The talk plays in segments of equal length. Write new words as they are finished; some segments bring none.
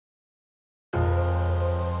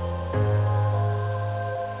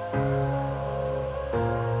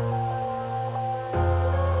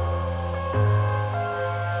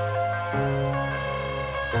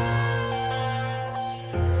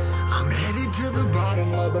to the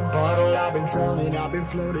bottom of the bottle. I've been drowning, I've been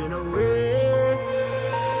floating away.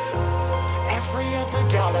 Every other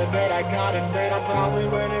dollar that I got in bed, I probably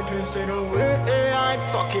went and pissed it away. I ain't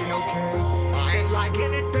fucking okay, I ain't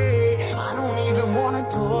liking it, babe. I don't even wanna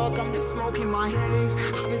talk, I'm just smoking my haze.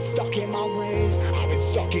 I've been stuck in my ways, I've been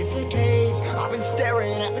stuck in for days. I've been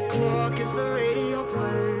staring at the clock as the radio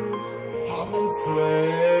plays. I'm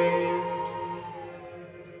enslaved.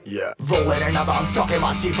 Yeah, rolling another, I'm stuck in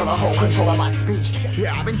my seat for the whole control of my speech.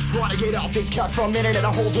 Yeah, I've been trying to get off this couch for a minute and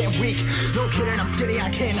a whole damn week. No kidding, I'm skinny, I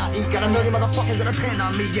cannot eat. Got a million motherfuckers that depend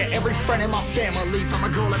on me. Yeah, every friend in my family, from a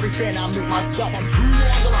girl, every fan I meet myself. I'm too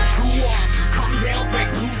on till I'm too off. Come down,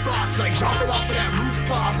 make new thoughts, like jumping off of that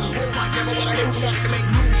rooftop. Hold my camera when I do nothing to make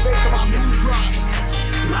moves based on my mood drops.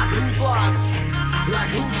 Like who's lost?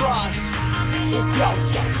 Like who's lost? It's yo,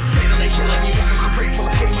 steadily killing me, got my brain full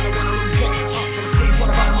of shame, I don't wanna lose it. For the stage, what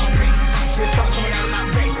about my brain? Shit start coming out of that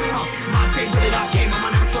rain. My day really not game, I'ma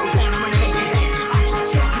never slow down, I'ma never be late. I'm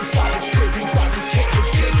stuck inside this prison, inside this cage,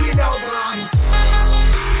 it's taking over on me.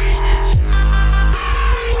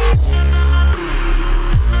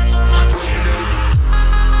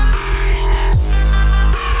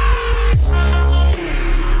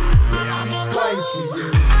 Yeah, I'm a slave for you.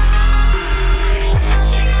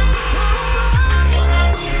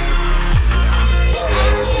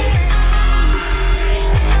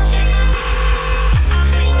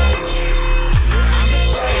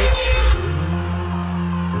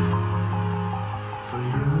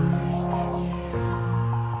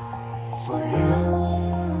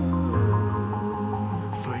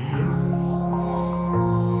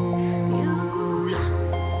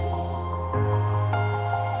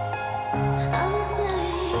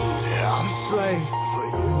 I'm a slave for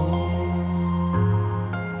you.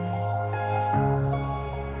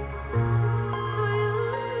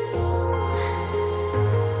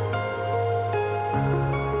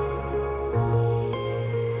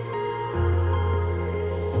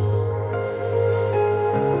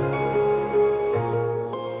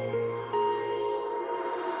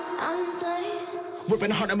 Whipping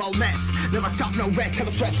 100 more less, never stop, no rest. Till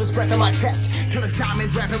the stress is breath in my chest, till it's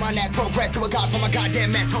diamonds wrapping my neck. Progress to a god from a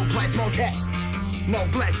goddamn mess. Hopeless, more tests, more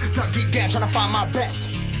blessed. Dug deep down trying to find my best.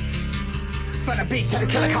 Find a beast, had to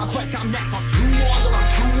kill a conquest. I'm next, I'm too on till I'm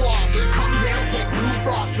too off. Come down, make new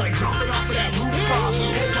thoughts, like jumping off of that rooftop.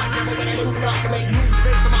 Hold my camera when I do not to make moves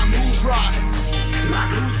based on my mood drops.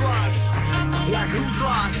 Like who's lost? Like who's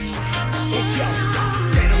lost? It's yo,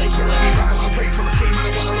 steadily killing me, rocking my brain full of shame. I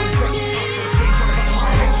don't wanna lose it. For the stage, trying to find my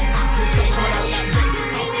brain. I'm still coming out.